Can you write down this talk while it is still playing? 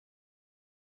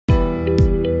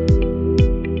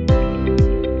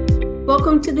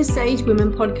Welcome to the Sage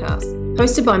Women podcast,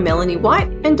 hosted by Melanie White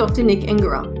and Dr. Nick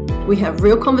Engera. We have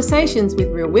real conversations with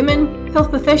real women,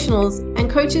 health professionals, and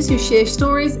coaches who share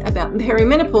stories about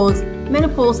perimenopause,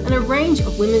 menopause, and a range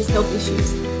of women's health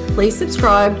issues. Please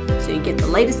subscribe so you get the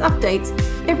latest updates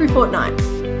every fortnight.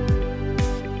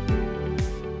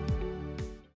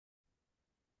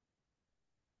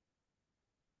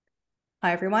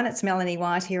 Hi everyone, it's Melanie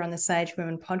White here on the Sage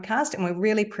Women podcast, and we're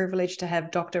really privileged to have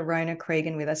Dr. Rhona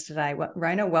Creegan with us today.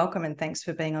 Rhona, welcome and thanks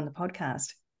for being on the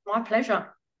podcast. My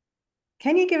pleasure.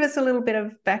 Can you give us a little bit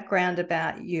of background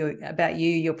about you,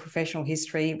 your professional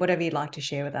history, whatever you'd like to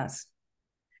share with us?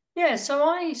 Yeah, so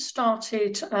I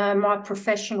started my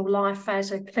professional life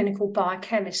as a clinical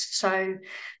biochemist. So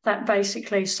that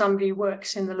basically is somebody who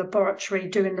works in the laboratory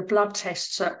doing the blood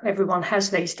tests that everyone has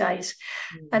these days.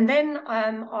 And then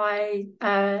I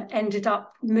ended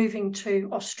up moving to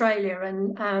Australia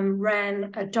and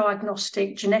ran a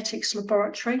diagnostic genetics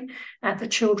laboratory at the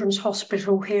Children's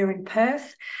Hospital here in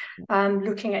Perth,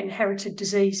 looking at inherited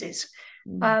diseases.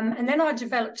 And then I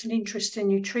developed an interest in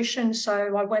nutrition.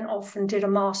 So I went off and did a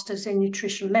master's in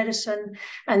nutrition medicine.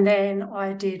 And then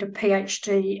I did a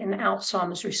PhD in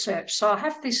Alzheimer's research. So I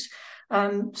have this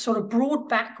sort of broad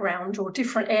background or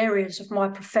different areas of my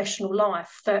professional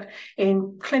life that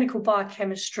in clinical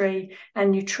biochemistry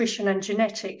and nutrition and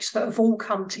genetics that have all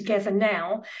come together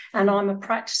now. And I'm a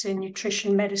practicing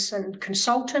nutrition medicine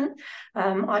consultant.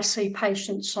 I see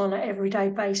patients on an everyday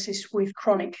basis with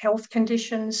chronic health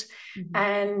conditions.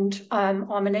 And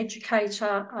I'm an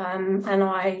educator and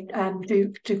I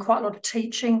do quite a lot of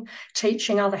teaching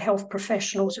other health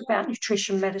professionals about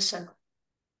nutrition medicine.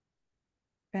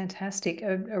 Fantastic.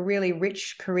 A really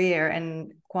rich career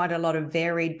and quite a lot of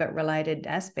varied but related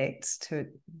aspects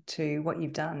to what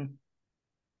you've done.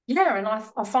 Yeah, and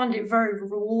I find it very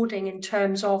rewarding in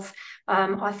terms of,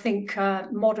 I think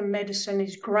modern medicine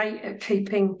is great at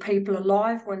keeping people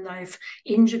alive when they've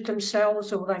injured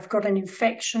themselves or they've got an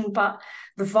infection, but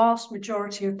the vast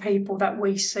majority of people that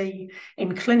we see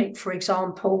in clinic, for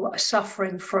example, are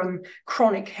suffering from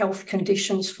chronic health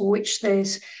conditions for which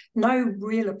there's no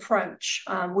real approach.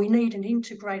 We need an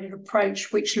integrated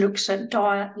approach which looks at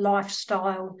diet,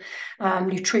 lifestyle,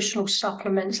 nutritional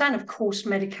supplements, and of course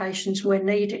medications where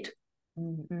needed.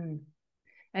 Mm-hmm.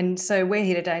 And so we're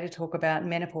here today to talk about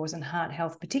menopause and heart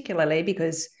health, particularly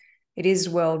because it is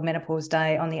World Menopause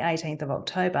Day on the 18th of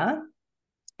October,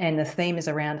 and the theme is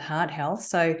around heart health.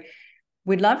 So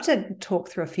we'd love to talk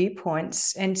through a few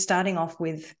points, and starting off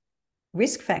with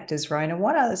risk factors, Rhona.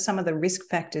 What are some of the risk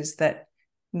factors that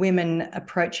women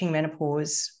approaching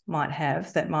menopause might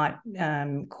have that might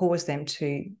cause them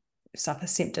to suffer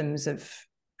symptoms of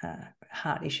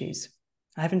heart issues?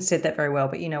 I haven't said that very well,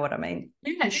 but you know what I mean.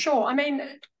 Yeah, sure. I mean,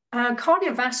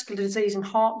 cardiovascular disease and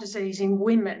heart disease in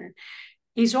women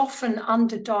is often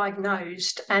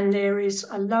underdiagnosed, and there is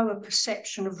a lower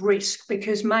perception of risk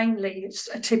because mainly it's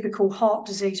a typical heart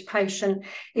disease patient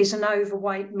is an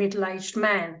overweight middle-aged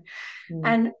man.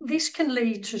 And this can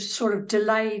lead to sort of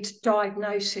delayed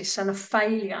diagnosis and a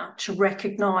failure to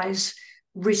recognise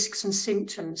risks and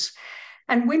symptoms.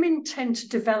 And women tend to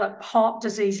develop heart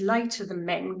disease later than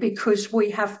men because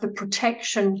we have the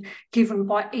protection given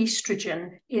by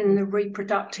estrogen in the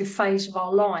reproductive phase of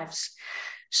our lives.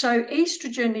 So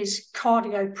estrogen is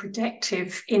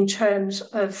cardioprotective in terms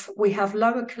of we have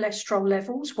lower cholesterol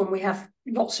levels when we have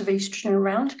lots of estrogen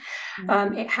around.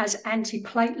 It has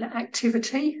antiplatelet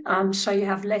activity, so you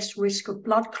have less risk of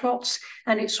blood clots,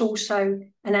 and it's also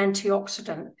an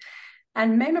antioxidant.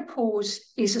 And menopause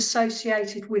is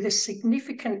associated with a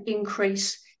significant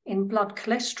increase in blood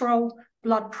cholesterol,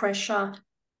 blood pressure,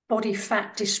 body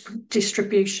fat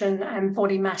distribution, and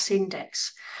body mass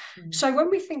index. So when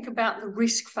we think about the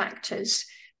risk factors,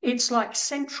 it's like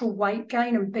central weight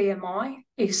gain and BMI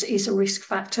is a risk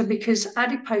factor because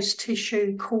adipose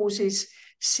tissue causes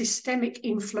systemic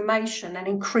inflammation and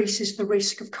increases the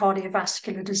risk of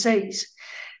cardiovascular disease.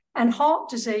 And heart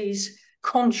disease,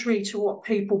 contrary to what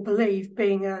people believe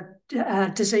being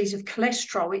a disease of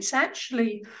cholesterol, it's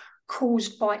actually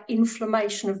caused by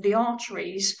inflammation of the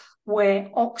arteries where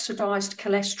oxidized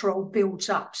cholesterol builds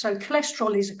up. So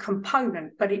cholesterol is a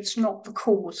component, but it's not the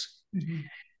cause.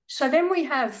 So then we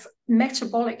have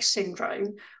metabolic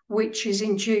syndrome, which is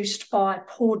induced by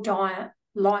poor diet,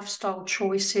 lifestyle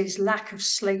choices, lack of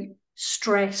sleep,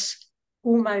 stress,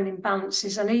 hormone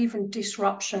imbalances, and even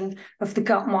disruption of the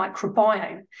gut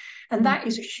microbiome. And that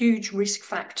is a huge risk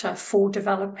factor for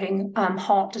developing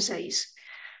heart disease.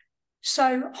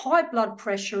 So high blood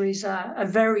pressure is a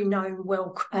very known,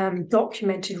 well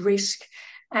documented risk,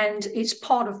 and it's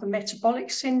part of the metabolic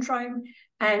syndrome.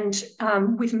 And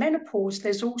with menopause,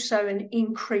 there's also an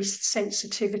increased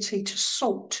sensitivity to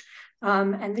salt.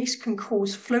 And this can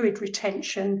cause fluid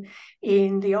retention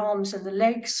in the arms and the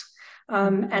legs.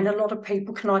 And a lot of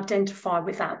people can identify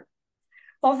with that.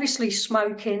 Obviously,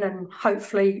 smoking, and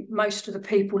hopefully most of the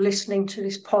people listening to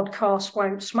this podcast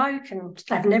won't smoke and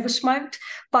have never smoked,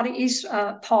 but it is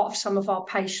part of some of our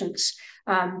patients'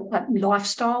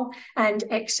 lifestyle, and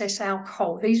excess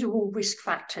alcohol. These are all risk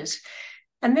factors.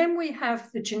 And then we have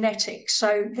the genetics.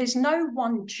 So there's no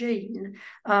one gene,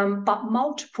 but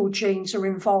multiple genes are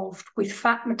involved with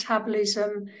fat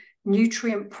metabolism,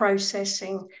 nutrient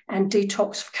processing, and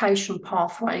detoxification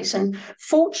pathways. And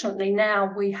fortunately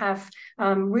now we have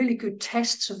really good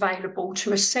tests available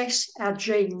to assess our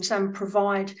genes and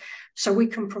so we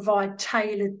can provide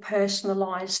tailored,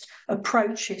 personalised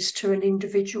approaches to an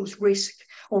individual's risk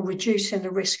or reducing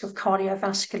the risk of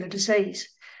cardiovascular disease.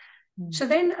 So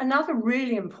then another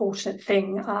really important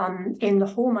thing in the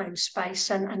hormone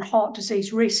space and heart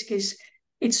disease risk is,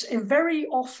 it's a very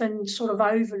often sort of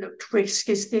overlooked risk,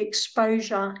 is the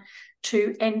exposure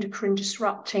to endocrine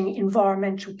disrupting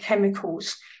environmental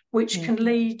chemicals, which can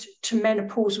lead to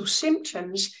menopausal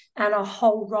symptoms and a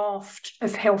whole raft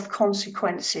of health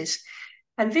consequences.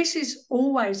 And this is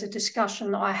always a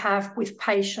discussion that I have with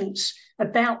patients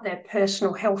about their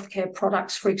personal healthcare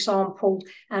products, for example,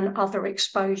 and other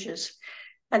exposures.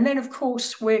 And then, of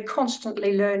course, we're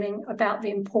constantly learning about the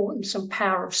importance and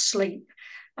power of sleep.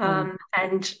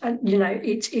 And you know,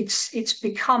 it's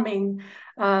becoming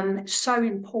so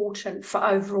important for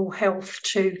overall health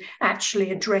to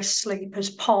actually address sleep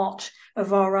as part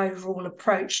of our overall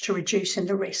approach to reducing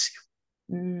the risk.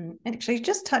 Actually,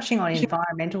 just touching on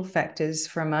environmental factors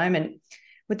for a moment,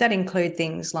 would that include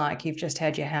things like you've just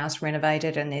had your house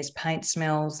renovated and there's paint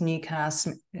smells, new cars,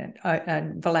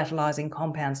 volatilizing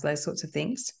compounds, those sorts of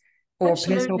things, or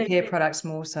Absolutely. personal care products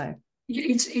more so?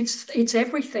 It's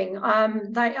everything.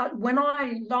 When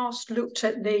I last looked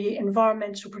at the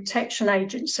Environmental Protection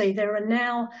Agency, there are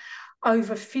now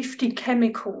over 50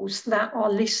 chemicals that are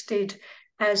listed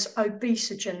as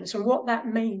obesogens, and what that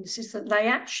means is that they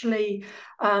actually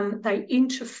they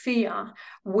interfere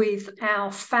with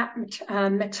our fat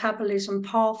metabolism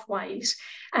pathways,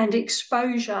 and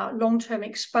long-term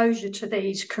exposure to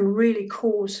these can really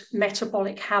cause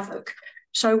metabolic havoc.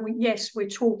 So yes, we're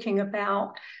talking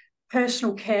about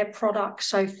personal care products,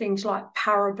 so things like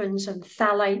parabens and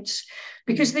phthalates,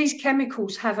 because these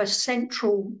chemicals have a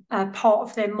central part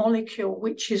of their molecule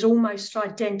which is almost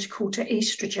identical to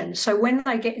estrogen. So when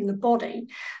they get in the body,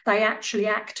 they actually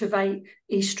activate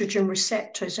estrogen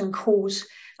receptors and cause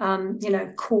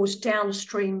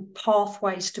downstream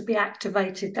pathways to be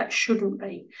activated that shouldn't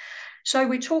be. So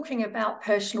we're talking about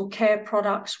personal care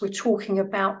products, we're talking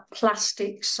about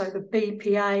plastics, so the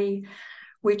BPA,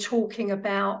 we're talking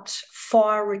about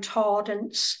fire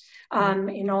retardants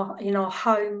in our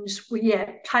homes.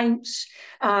 Paints,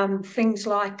 things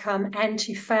like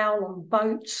anti-foul on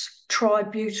boats,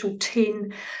 tributyl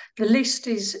tin. The list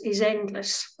is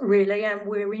endless, really, and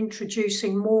we're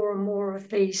introducing more and more of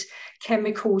these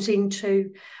chemicals into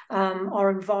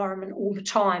our environment all the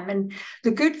time. And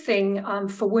the good thing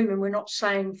for women, we're not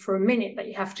saying for a minute that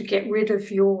you have to get rid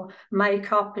of your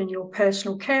makeup and your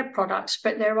personal care products,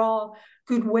 but there are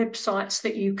good websites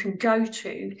that you can go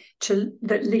to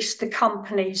that list the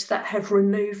companies that have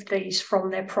removed these from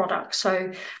their products.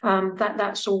 So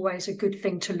that's always a good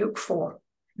thing to look for.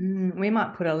 We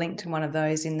might put a link to one of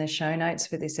those in the show notes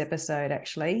for this episode,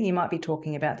 actually. You might be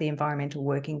talking about the Environmental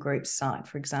Working Group's site,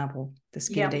 for example, the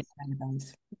skin deep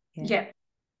database. Yeah.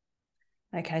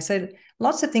 Okay, so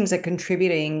lots of things are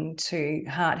contributing to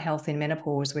heart health in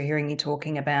menopause. We're hearing you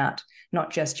talking about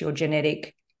not just your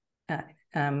genetic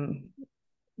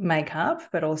makeup,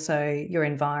 but also your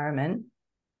environment.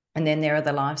 And then there are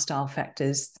the lifestyle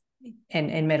factors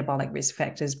and metabolic risk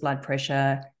factors, blood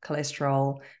pressure,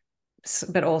 cholesterol,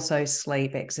 but also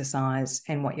sleep, exercise,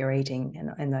 and what you're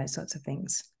eating and those sorts of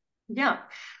things. Yeah.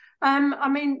 I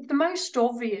mean, the most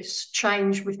obvious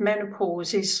change with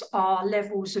menopause is our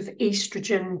levels of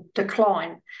estrogen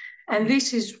decline. And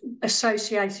this is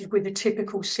associated with the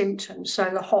typical symptoms. So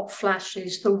the hot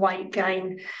flashes, the weight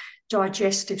gain,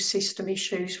 digestive system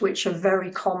issues, which are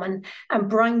very common, and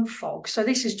brain fog. So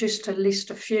this is just to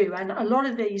list a few. And a lot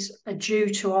of these are due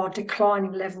to our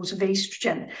declining levels of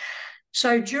estrogen.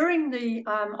 So during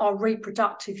our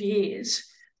reproductive years,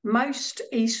 most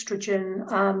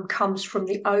estrogen comes from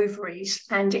the ovaries,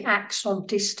 and it acts on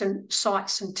distant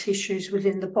sites and tissues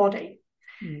within the body.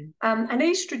 And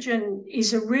estrogen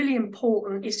is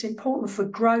it's important for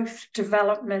growth,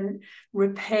 development,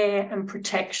 repair and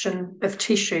protection of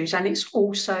tissues. And it's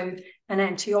also an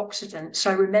antioxidant.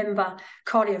 So remember,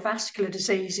 cardiovascular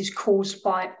disease is caused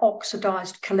by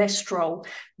oxidized cholesterol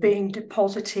being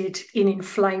deposited in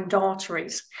inflamed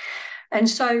arteries. And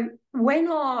so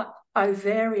when our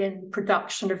ovarian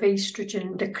production of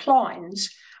estrogen declines,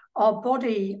 our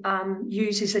body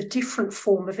uses a different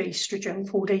form of estrogen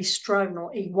called estrone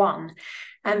or E1.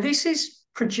 And this is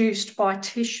produced by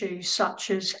tissues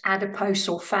such as adipose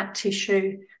or fat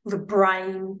tissue, the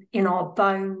brain, in our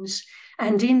bones,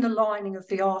 and in the lining of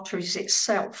the arteries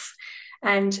itself.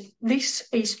 And this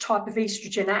type of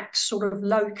estrogen acts sort of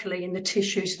locally in the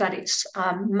tissues that it's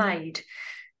made.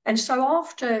 And so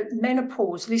after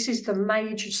menopause, this is the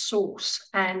major source,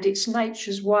 and it's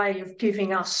nature's way of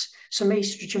giving us some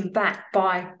estrogen back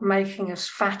by making us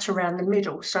fat around the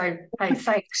middle. So, hey,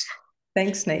 thanks.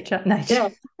 Thanks, nature. Yeah,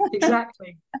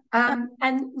 exactly. And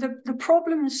the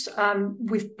problems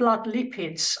with blood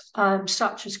lipids,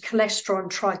 such as cholesterol and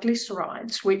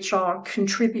triglycerides, which are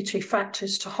contributory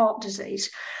factors to heart disease,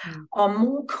 are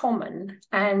more common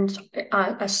and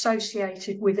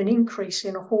associated with an increase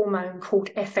in a hormone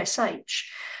called FSH,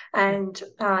 and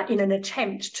in an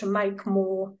attempt to make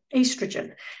more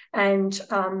estrogen. And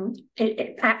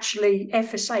actually,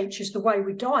 FSH is the way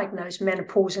we diagnose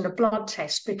menopause in a blood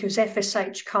test, because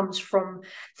FSH comes from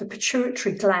the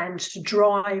pituitary gland to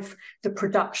drive the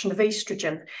production of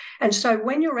estrogen. And so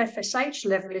when your FSH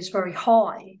level is very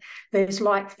high, there's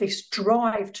like this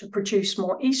drive to produce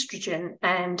more estrogen,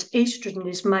 and estrogen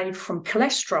is made from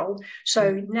cholesterol.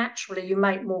 So naturally, you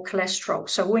make more cholesterol.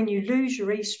 So when you lose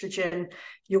your estrogen,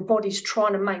 your body's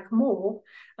trying to make more,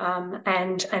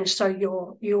 and so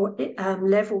your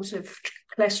levels of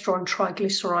cholesterol and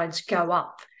triglycerides go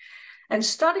up. And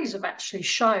studies have actually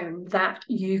shown that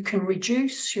you can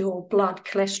reduce your blood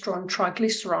cholesterol and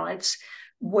triglycerides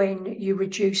when you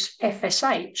reduce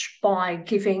FSH by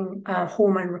giving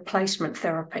hormone replacement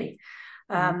therapy.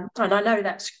 And I know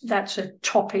that's a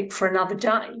topic for another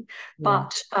day,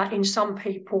 but in some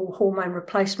people, hormone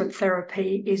replacement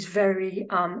therapy is very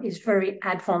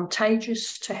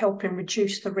advantageous to helping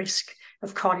reduce the risk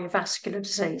of cardiovascular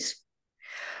disease.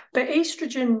 But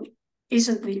estrogen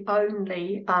isn't the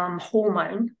only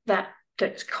hormone that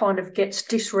kind of gets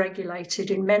dysregulated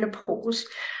in menopause.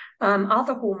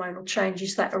 Other hormonal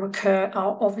changes that occur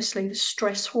are obviously the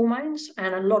stress hormones,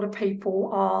 and a lot of people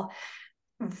are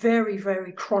very,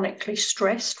 very chronically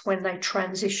stressed when they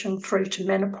transition through to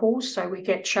menopause. So we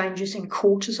get changes in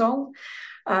cortisol,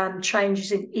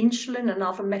 changes in insulin and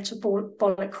other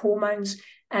metabolic hormones,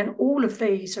 and all of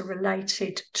these are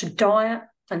related to diet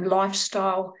and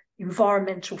lifestyle,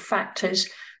 environmental factors.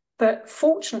 But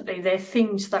fortunately, they're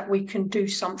things that we can do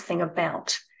something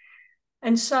about.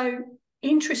 And so,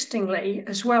 interestingly,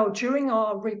 as well, during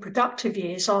our reproductive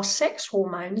years, our sex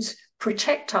hormones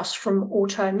protect us from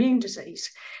autoimmune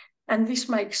disease. And this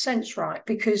makes sense, right?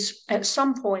 Because at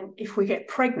some point, if we get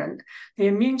pregnant, the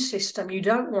immune system, you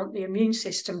don't want the immune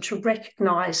system to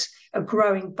recognize a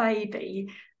growing baby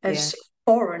as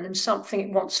foreign and something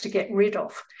it wants to get rid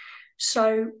of.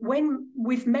 So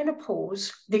with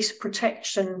menopause, this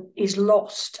protection is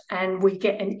lost, and we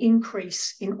get an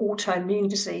increase in autoimmune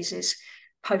diseases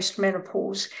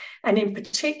post-menopause. And in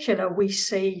particular, we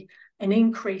see an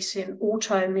increase in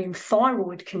autoimmune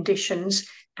thyroid conditions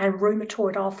and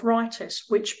rheumatoid arthritis,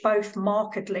 which both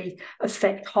markedly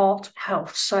affect heart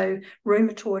health. So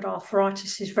rheumatoid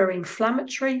arthritis is very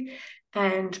inflammatory,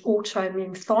 and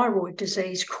autoimmune thyroid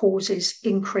disease causes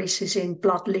increases in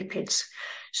blood lipids.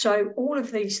 So all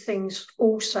of these things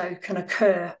also can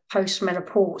occur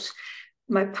postmenopausal.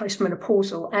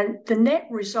 And the net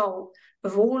result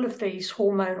of all of these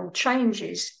hormonal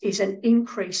changes is an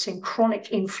increase in chronic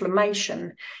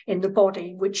inflammation in the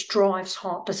body, which drives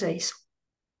heart disease.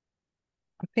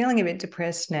 I'm feeling a bit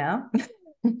depressed now. I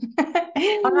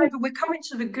know, but we're coming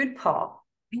to the good part.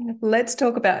 Let's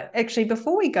talk about, actually,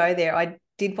 before we go there, I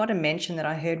did want to mention that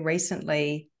I heard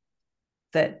recently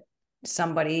that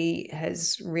somebody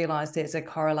has realised there's a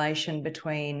correlation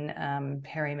between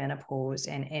perimenopause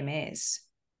and MS,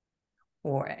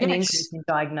 or an increase in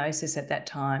diagnosis at that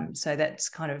time. So that's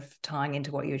kind of tying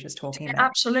into what you were just talking about. It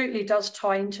absolutely does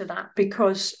tie into that,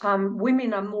 because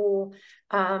women are more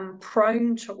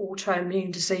prone to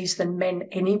autoimmune disease than men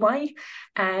anyway,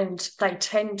 and it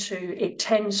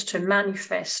tends to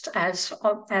manifest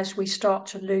as we start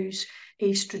to lose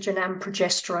estrogen and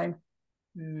progesterone.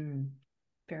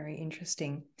 Very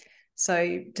interesting.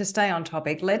 So to stay on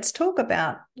topic, let's talk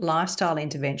about lifestyle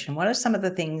intervention. What are some of the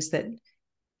things that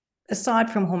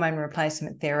aside from hormone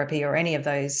replacement therapy or any of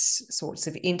those sorts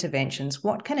of interventions,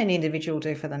 what can an individual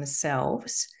do for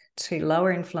themselves to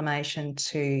lower inflammation,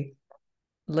 to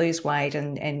lose weight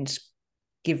and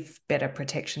give better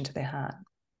protection to their heart?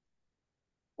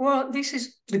 Well, this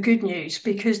is the good news,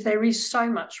 because there is so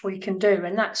much we can do,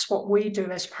 and that's what we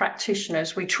do as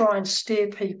practitioners. We try and steer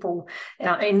people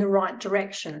in the right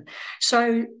direction.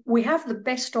 So we have the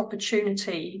best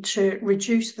opportunity to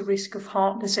reduce the risk of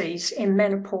heart disease in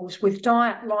menopause with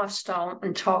diet, lifestyle,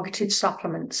 and targeted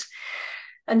supplements.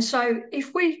 And so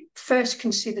if we first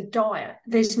consider diet,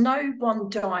 there's no one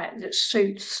diet that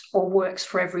suits or works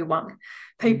for everyone.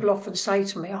 People often say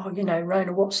to me, oh, you know,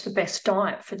 Rhona, what's the best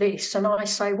diet for this? And I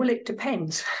say, well, it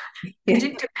depends. Because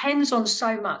it depends on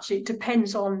so much. It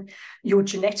depends on your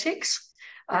genetics,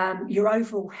 your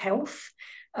overall health,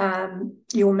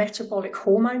 your metabolic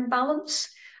hormone balance,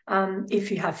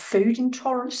 if you have food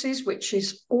intolerances, which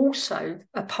is also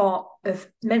a part of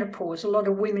menopause. A lot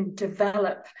of women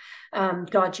develop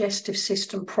digestive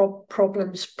system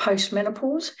problems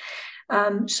post-menopause.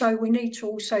 So we need to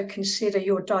also consider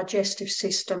your digestive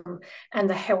system and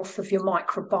the health of your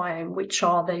microbiome, which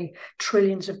are the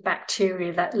trillions of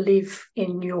bacteria that live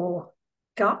in your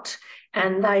gut,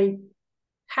 and they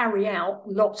carry out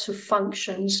lots of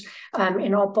functions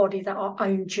in our body that our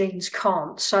own genes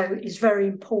can't. So it's very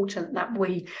important that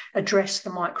we address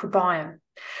the microbiome.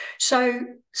 So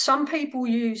some people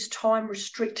use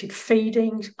time-restricted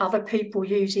feeding, other people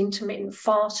use intermittent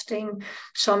fasting,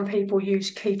 some people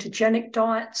use ketogenic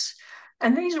diets.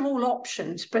 And these are all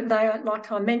options, but they are,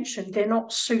 like I mentioned, they're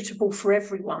not suitable for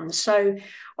everyone. So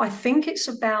I think it's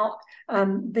about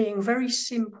being very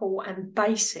simple and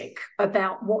basic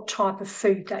about what type of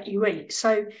food that you eat.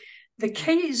 So the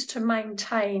key is to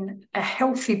maintain a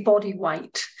healthy body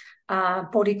weight,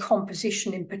 body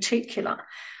composition in particular.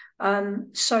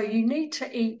 So you need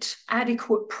to eat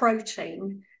adequate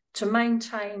protein to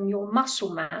maintain your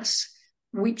muscle mass,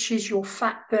 which is your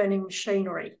fat-burning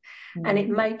machinery. And it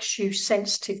makes you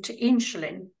sensitive to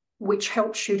insulin, which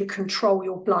helps you to control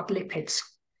your blood lipids.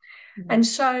 And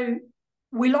so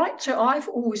I've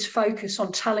always focused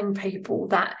on telling people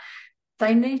that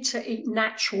they need to eat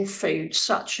natural foods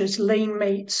such as lean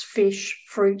meats, fish,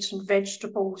 fruits, and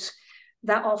vegetables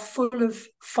that are full of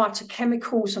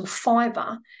phytochemicals and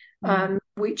fiber,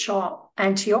 which are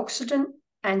antioxidant,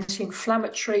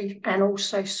 anti-inflammatory, and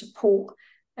also support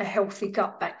a healthy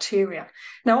gut bacteria.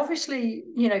 Now, obviously,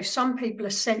 you know, some people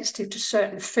are sensitive to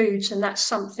certain foods, and that's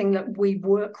something that we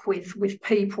work with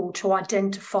people to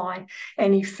identify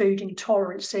any food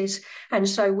intolerances. And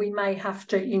so we may have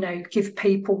to, you know, give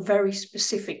people very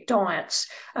specific diets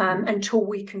until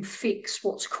we can fix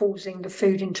what's causing the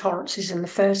food intolerances in the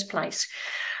first place.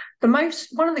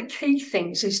 One of the key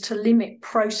things is to limit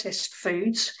processed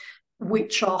foods,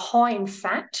 which are high in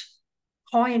fat,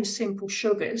 high in simple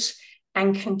sugars,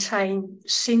 and contain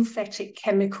synthetic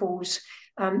chemicals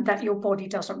that your body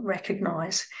doesn't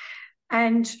recognize.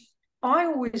 And I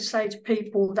always say to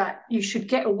people that you should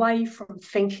get away from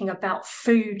thinking about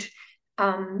food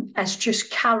as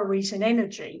just calories and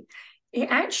energy. It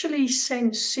actually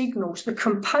sends signals. The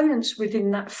components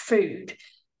within that food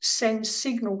send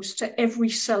signals to every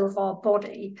cell of our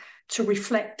body to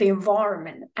reflect the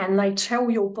environment, and they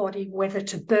tell your body whether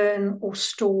to burn or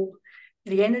store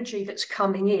the energy that's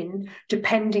coming in,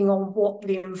 depending on what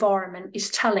the environment is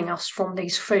telling us from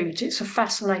these foods. It's a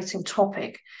fascinating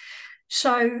topic.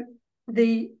 So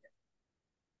if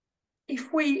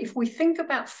we think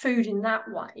about food in that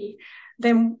way,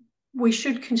 then we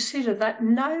should consider that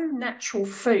no natural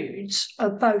foods are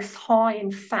both high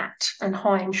in fat and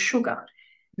high in sugar.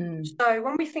 So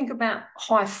when we think about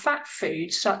high fat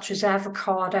foods such as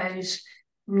avocados,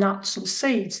 nuts and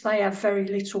seeds, they have very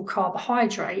little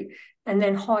carbohydrate. And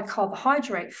then high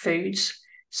carbohydrate foods,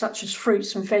 such as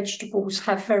fruits and vegetables,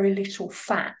 have very little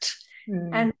fat.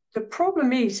 And the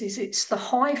problem is it's the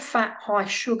high fat, high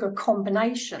sugar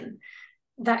combination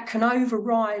that can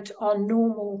override our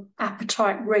normal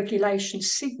appetite regulation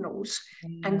signals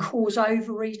and cause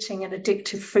overeating and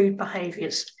addictive food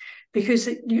behaviors, because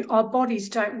our bodies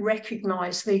don't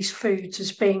recognize these foods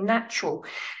as being natural.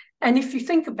 And if you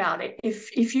think about it,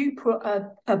 if you put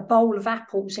a bowl of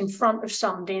apples in front of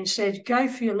somebody and said, go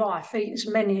for your life, eat as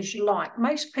many as you like,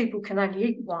 most people can only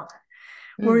eat one.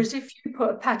 Whereas if you put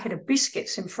a packet of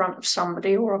biscuits in front of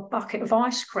somebody or a bucket of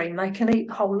ice cream, they can eat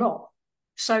the whole lot.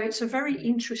 So it's a very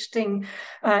interesting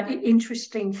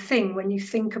thing when you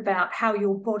think about how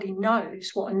your body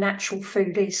knows what a natural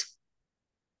food is.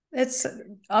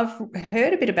 I've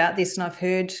heard a bit about this, and I've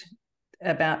heard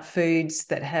about foods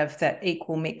that have that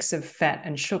equal mix of fat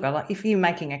and sugar. Like if you're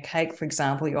making a cake, for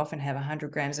example, you often have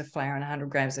 100 grams of flour and 100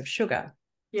 grams of sugar.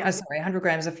 Yeah. 100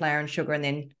 grams of flour and sugar, and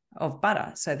then of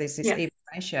butter. So there's this even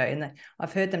ratio. And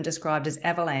I've heard them described as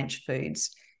avalanche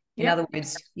foods. In other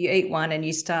words, you eat one and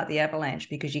you start the avalanche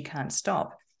because you can't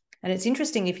stop. And it's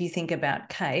interesting if you think about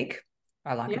cake.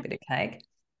 I like a bit of cake.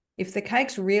 If the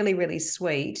cake's really, really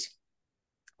sweet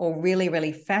or really,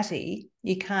 really fatty,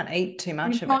 you can't eat too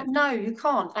much of it. No, you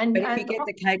can't. But if you get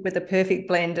the cake with the perfect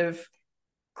blend of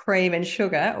cream and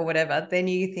sugar or whatever, then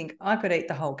you think, I could eat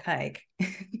the whole cake.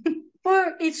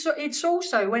 Well, it's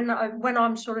also when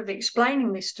I'm sort of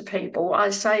explaining this to people,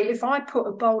 I say, if I put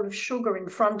a bowl of sugar in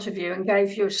front of you and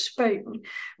gave you a spoon,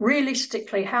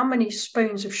 realistically, how many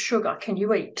spoons of sugar can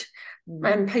you eat?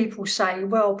 And people say,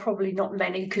 well, probably not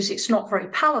many because it's not very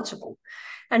palatable.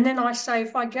 And then I say,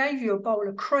 if I gave you a bowl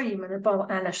of cream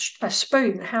and a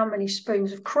spoon, how many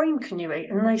spoons of cream can you eat?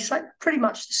 And they say pretty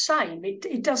much the same.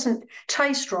 It doesn't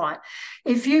taste right.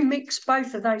 If you mix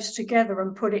both of those together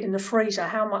and put it in the freezer,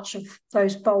 how much of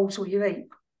those bowls will you eat?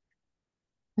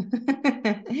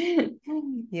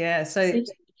 Yeah, so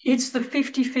it's the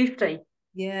 50-50.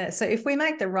 Yeah, so if we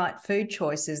make the right food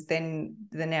choices, then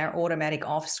our automatic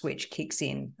off switch kicks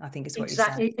in, I think is what you're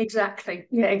saying. Exactly.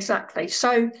 Yeah, exactly.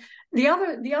 So the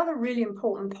other really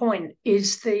important point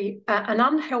is an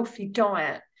unhealthy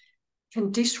diet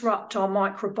can disrupt our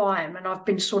microbiome, and I've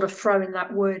been sort of throwing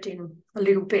that word in a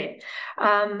little bit.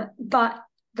 But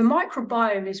the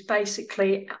microbiome is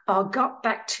basically our gut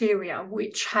bacteria,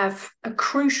 which have a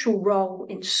crucial role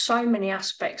in so many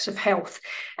aspects of health.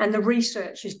 And the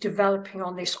research is developing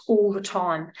on this all the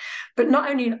time, but not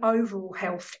only in overall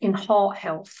health, in heart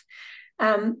health.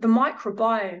 The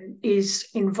microbiome is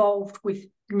involved with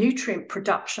nutrient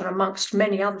production, amongst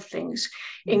many other things,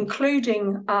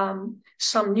 including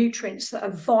some nutrients that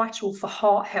are vital for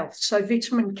heart health. So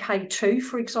vitamin K2,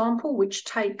 for example, which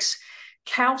takes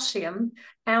calcium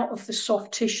out of the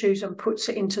soft tissues and puts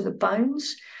it into the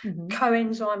bones.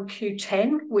 Coenzyme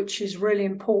Q10, which is really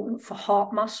important for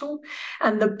heart muscle,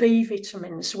 and the B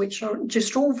vitamins, which are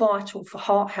just all vital for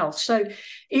heart health. So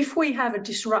if we have a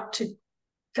disrupted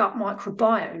gut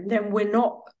microbiome, then we're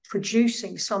not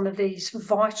producing some of these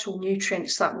vital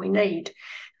nutrients that we need.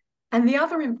 And the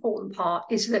other important part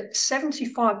is that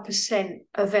 75%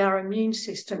 of our immune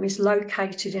system is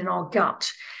located in our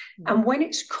gut. And when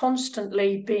it's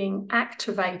constantly being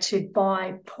activated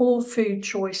by poor food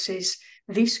choices,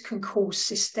 this can cause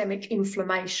systemic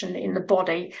inflammation in the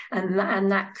body, and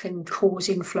that can cause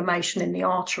inflammation in the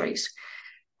arteries.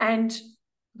 And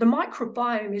the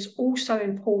microbiome is also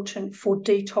important for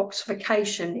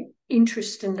detoxification,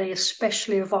 interestingly,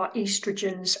 especially of our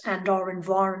estrogens and our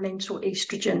environmental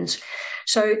estrogens.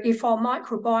 So if our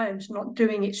microbiome is not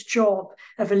doing its job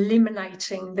of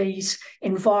eliminating these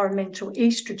environmental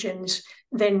estrogens,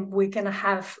 then we're going to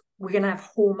have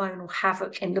hormonal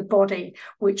havoc in the body,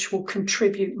 which will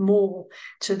contribute more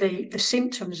to the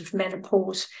symptoms of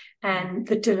menopause and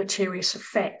the deleterious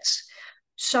effects.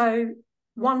 So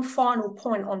one final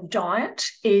point on diet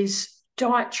is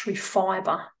dietary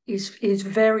fiber is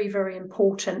very, very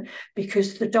important,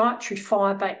 because the dietary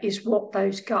fiber is what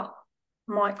those gut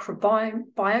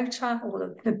microbiota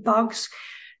or the bugs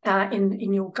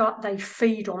in your gut, they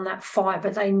feed on that fiber.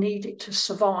 They need it to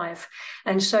survive.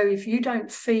 And so if you don't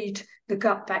feed the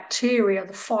gut bacteria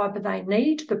the fiber they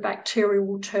need, the bacteria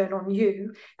will turn on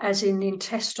you, as in the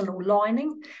intestinal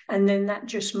lining, and then that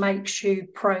just makes you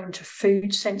prone to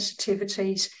food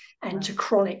sensitivities and to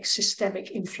chronic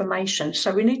systemic inflammation.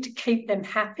 So we need to keep them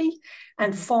happy,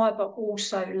 and fiber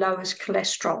also lowers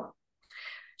cholesterol.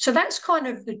 So that's kind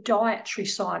of the dietary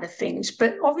side of things,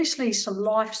 but obviously some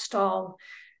lifestyle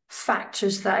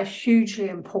factors that are hugely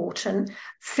important.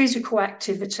 Physical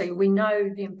activity, we know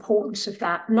the importance of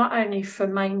that, not only for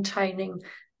maintaining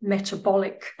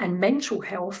metabolic and mental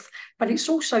health, but it's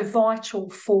also vital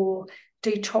for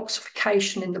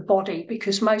detoxification in the body,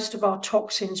 because most of our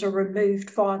toxins are removed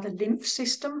via the lymph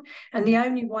system, and the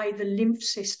only way the lymph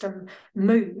system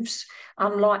moves,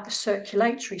 unlike the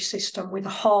circulatory system with the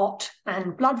heart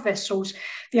and blood vessels,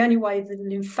 the only way the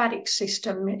lymphatic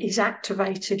system is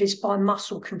activated is by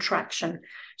muscle contraction.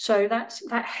 So that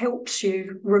helps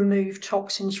you remove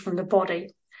toxins from the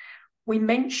body. We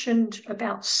mentioned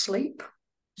about sleep.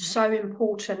 So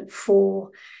important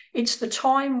it's the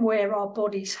time where our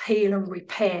bodies heal and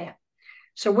repair.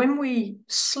 So when we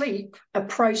sleep, a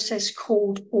process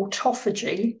called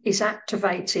autophagy is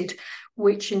activated,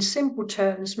 which in simple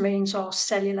terms means our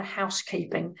cellular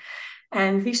housekeeping.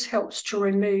 And this helps to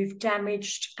remove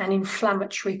damaged and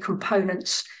inflammatory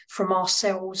components from our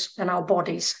cells and our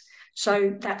bodies.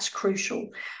 So that's crucial.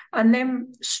 And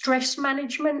then stress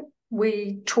management,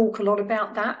 we talk a lot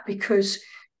about that because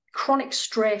chronic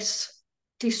stress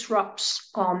disrupts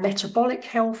our metabolic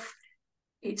health.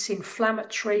 It's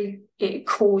inflammatory. It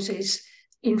causes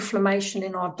inflammation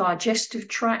in our digestive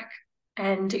tract,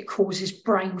 and it causes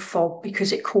brain fog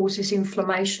because it causes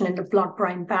inflammation in the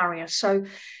blood-brain barrier. So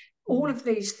all of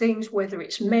these things, whether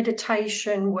it's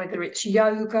meditation, whether it's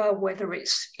yoga, whether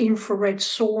it's infrared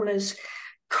saunas,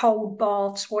 cold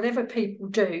baths, whatever people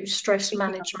do, stress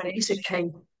management is a key.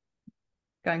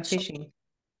 Going fishing.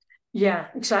 Yeah,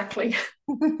 exactly.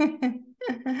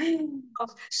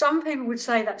 Some people would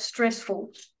say that's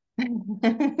stressful.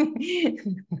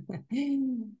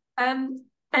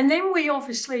 And then we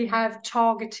obviously have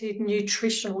targeted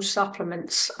nutritional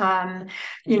supplements,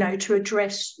 to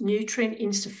address nutrient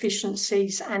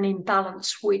insufficiencies and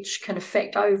imbalance, which can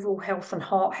affect overall health and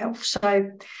heart health.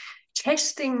 So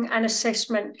testing and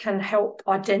assessment can help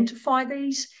identify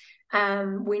these.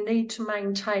 We need to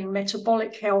maintain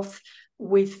metabolic health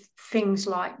with things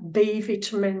like B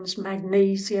vitamins,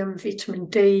 magnesium, vitamin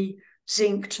D,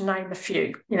 zinc, to name a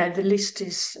few. The list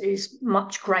is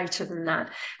much greater than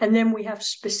that. And then we have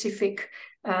specific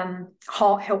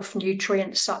heart health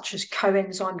nutrients such as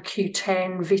coenzyme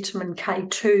Q10, vitamin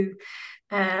K2,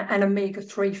 and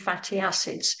omega-3 fatty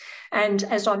acids. And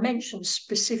as I mentioned,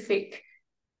 specific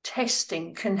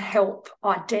testing can help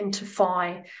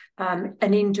identify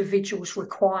an individual's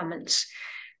requirements.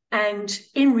 And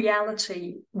in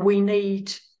reality, we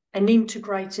need an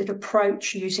integrated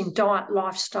approach using diet,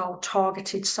 lifestyle,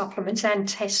 targeted supplements and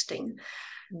testing,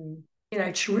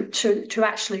 to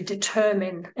actually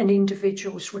determine an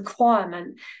individual's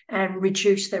requirement and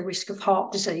reduce their risk of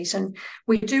heart disease. And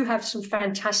we do have some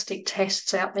fantastic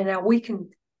tests out there now. We can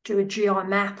do a GI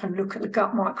map and look at the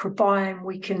gut microbiome.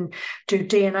 We can do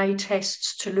DNA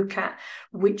tests to look at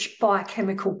which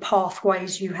biochemical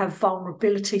pathways you have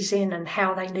vulnerabilities in and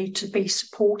how they need to be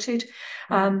supported.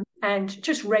 And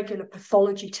just regular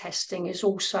pathology testing is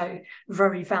also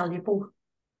very valuable.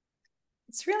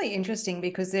 It's really interesting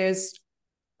because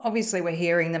obviously we're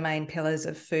hearing the main pillars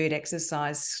of food,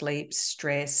 exercise, sleep,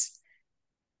 stress.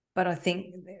 But I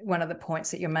think one of the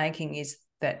points that you're making is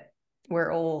that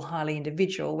we're all highly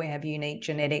individual. We have unique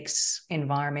genetics,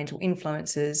 environmental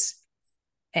influences.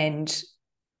 And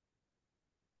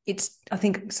I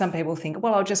think some people think,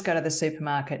 well, I'll just go to the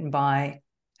supermarket and buy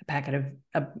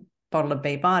a bottle of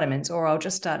B vitamins, or I'll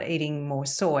just start eating more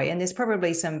soy. And there's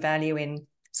probably some value in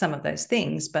some of those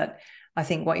things. But I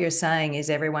think what you're saying is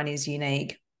everyone is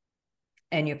unique,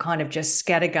 and you're kind of just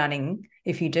scattergunning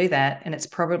if you do that. And it's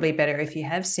probably better if you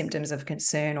have symptoms of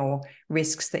concern or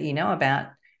risks that you know about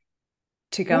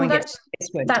to go and get this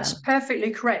work done. That's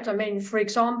perfectly correct. I mean, for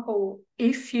example,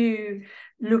 if you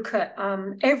look at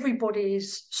everybody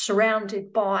is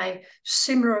surrounded by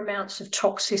similar amounts of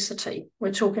toxicity.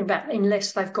 We're talking about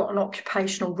unless they've got an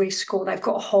occupational risk or they've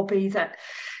got a hobby that,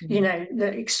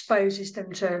 that exposes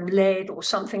them to lead or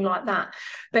something like that.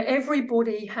 But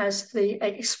everybody has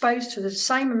exposed to the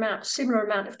similar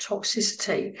amount of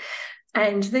toxicity.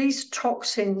 And these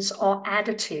toxins are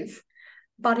additive.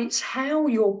 But it's how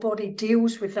your body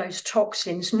deals with those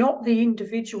toxins, not the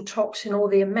individual toxin or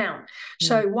the amount.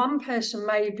 So one person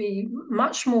may be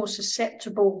much more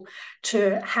susceptible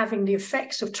to having the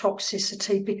effects of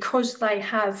toxicity because they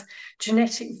have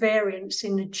genetic variants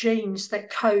in the genes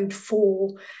that code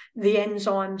for the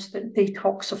enzymes that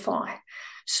detoxify.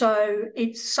 So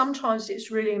sometimes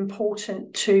it's really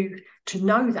important to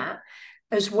know that,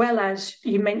 as well as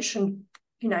you mentioned,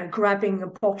 grabbing a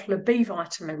bottle of B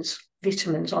vitamins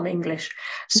on English.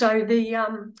 So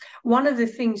one of the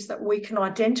things that we can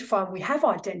identify, and we have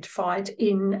identified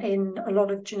in a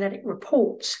lot of genetic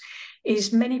reports,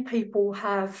 is many people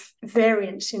have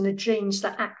variants in the genes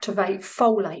that activate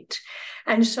folate.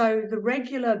 And so the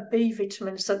regular B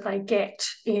vitamins that they get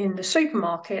in the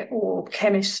supermarket or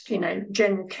chemist,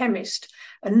 general chemist,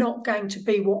 are not going to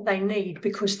be what they need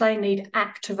because they need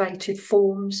activated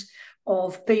forms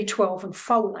of B12 and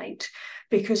folate,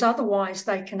 because otherwise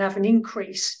they can have an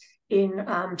increase in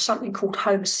something called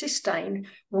homocysteine,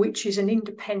 which is an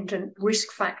independent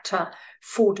risk factor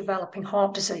for developing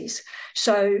heart disease.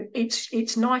 So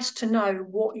it's nice to know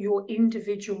what your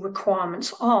individual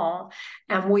requirements are,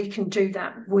 and we can do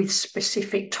that with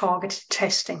specific targeted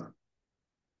testing.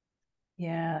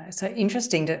 Yeah, so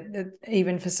interesting that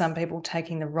even for some people,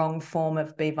 taking the wrong form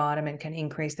of B vitamin can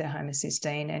increase their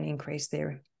homocysteine and increase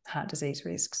their heart disease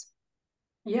risks.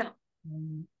 Yeah.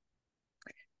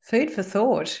 Food for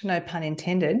thought, no pun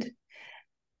intended.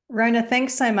 Rhona,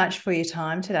 thanks so much for your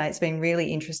time today. It's been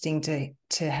really interesting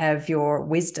to have your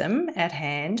wisdom at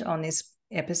hand on this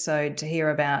episode to hear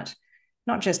about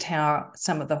not just how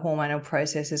some of the hormonal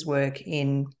processes work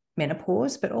in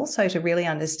menopause, but also to really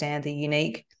understand the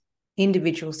unique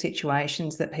individual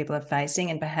situations that people are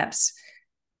facing, and perhaps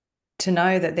to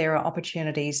know that there are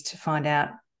opportunities to find out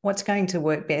what's going to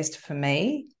work best for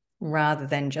me, rather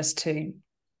than just to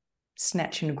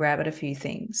snatch and grab at a few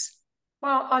things.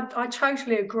 Well, I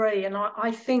totally agree. And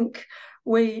I think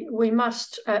we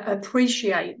must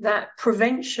appreciate that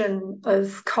prevention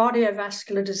of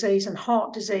cardiovascular disease and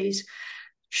heart disease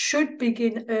should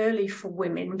begin early for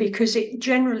women, because it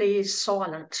generally is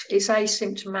silent, it's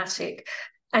asymptomatic.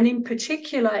 And in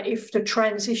particular, if the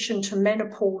transition to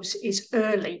menopause is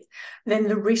early, then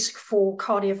the risk for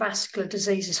cardiovascular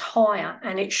disease is higher,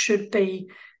 and it should be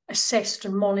assessed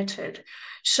and monitored.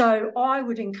 So I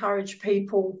would encourage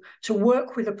people to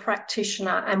work with a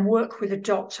practitioner and work with a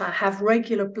doctor, have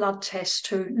regular blood tests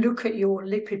to look at your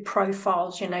lipid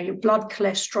profiles, your blood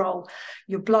cholesterol,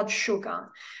 your blood sugar.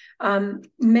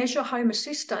 Measure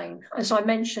homocysteine. As I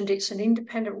mentioned, it's an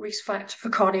independent risk factor for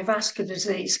cardiovascular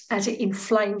disease as it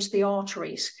inflames the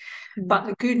arteries. But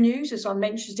the good news, as I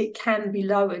mentioned, it can be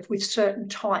lowered with certain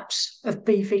types of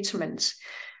B vitamins.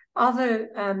 Other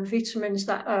vitamins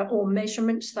or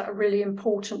measurements that are really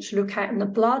important to look at in the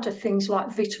blood are things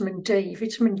like vitamin D.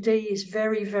 Vitamin D is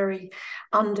very, very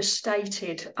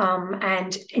understated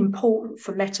and important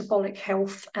for metabolic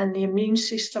health and the immune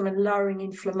system and lowering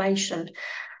inflammation.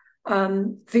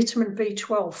 Vitamin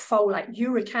B12, folate,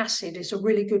 uric acid is a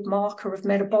really good marker of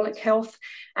metabolic health,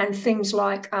 and things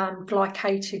like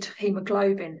glycated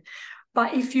hemoglobin.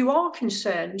 But if you are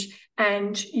concerned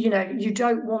and, you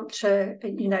don't want to,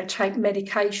 take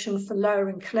medication for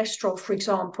lowering cholesterol, for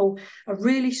example, a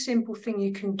really simple thing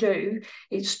you can do,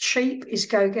 it's cheap, is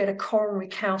go get a coronary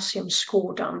calcium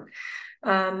score done.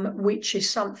 Which is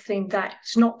something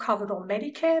that's not covered on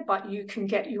Medicare, but you can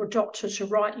get your doctor to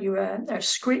write you a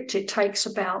script. It takes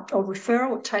about, or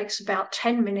referral, it takes about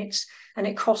 10 minutes, and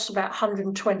it costs about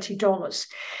 $120.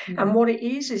 And what it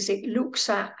is it looks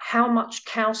at how much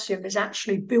calcium is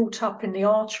actually built up in the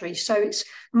artery. So it's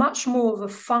much more of a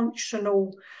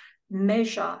functional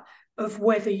measure of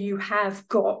whether you have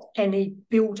got any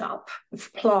buildup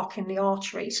of plaque in the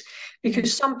arteries,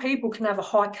 because some people can have a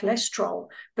high cholesterol,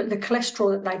 but the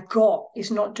cholesterol that they've got is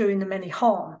not doing them any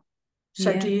harm.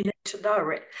 So do you need to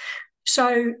lower it?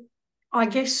 So I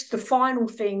guess the final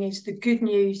thing is, the good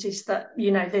news is that,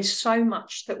 there's so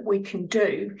much that we can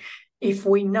do if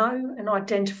we know and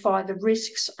identify the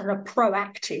risks and are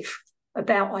proactive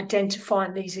about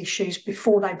identifying these issues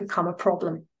before they become a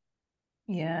problem.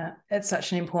 Yeah, it's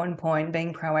such an important point,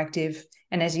 being proactive.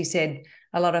 And as you said,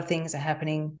 a lot of things are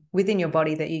happening within your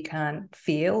body that you can't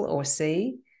feel or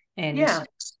see. And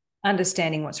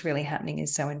understanding what's really happening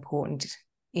is so important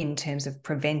in terms of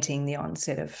preventing the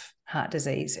onset of heart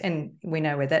disease. And we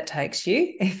know where that takes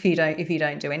you if you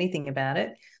don't do anything about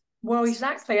it. Well,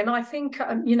 exactly. And I think,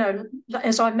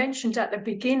 as I mentioned at the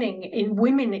beginning, in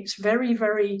women, it's very,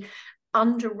 very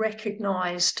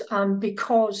under-recognized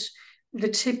because the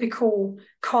typical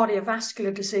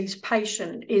cardiovascular disease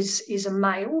patient is a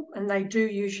male, and they do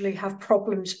usually have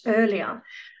problems earlier.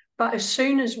 But as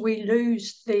soon as we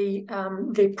lose the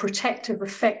protective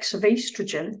effects of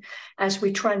estrogen as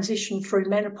we transition through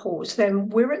menopause, then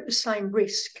we're at the same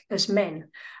risk as men.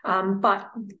 But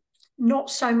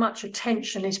not so much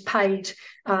attention is paid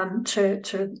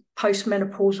to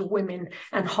postmenopausal women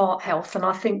and heart health. And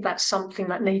I think that's something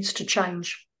that needs to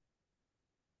change.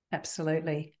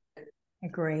 Absolutely.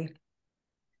 Agree.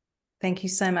 Thank you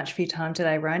so much for your time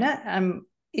today, Rhona.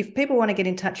 If people want to get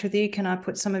in touch with you, can I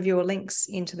put some of your links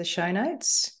into the show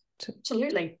notes?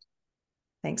 Absolutely.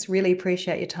 Thanks. Really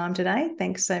appreciate your time today.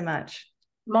 Thanks so much.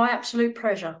 My absolute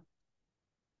pleasure.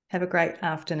 Have a great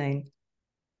afternoon.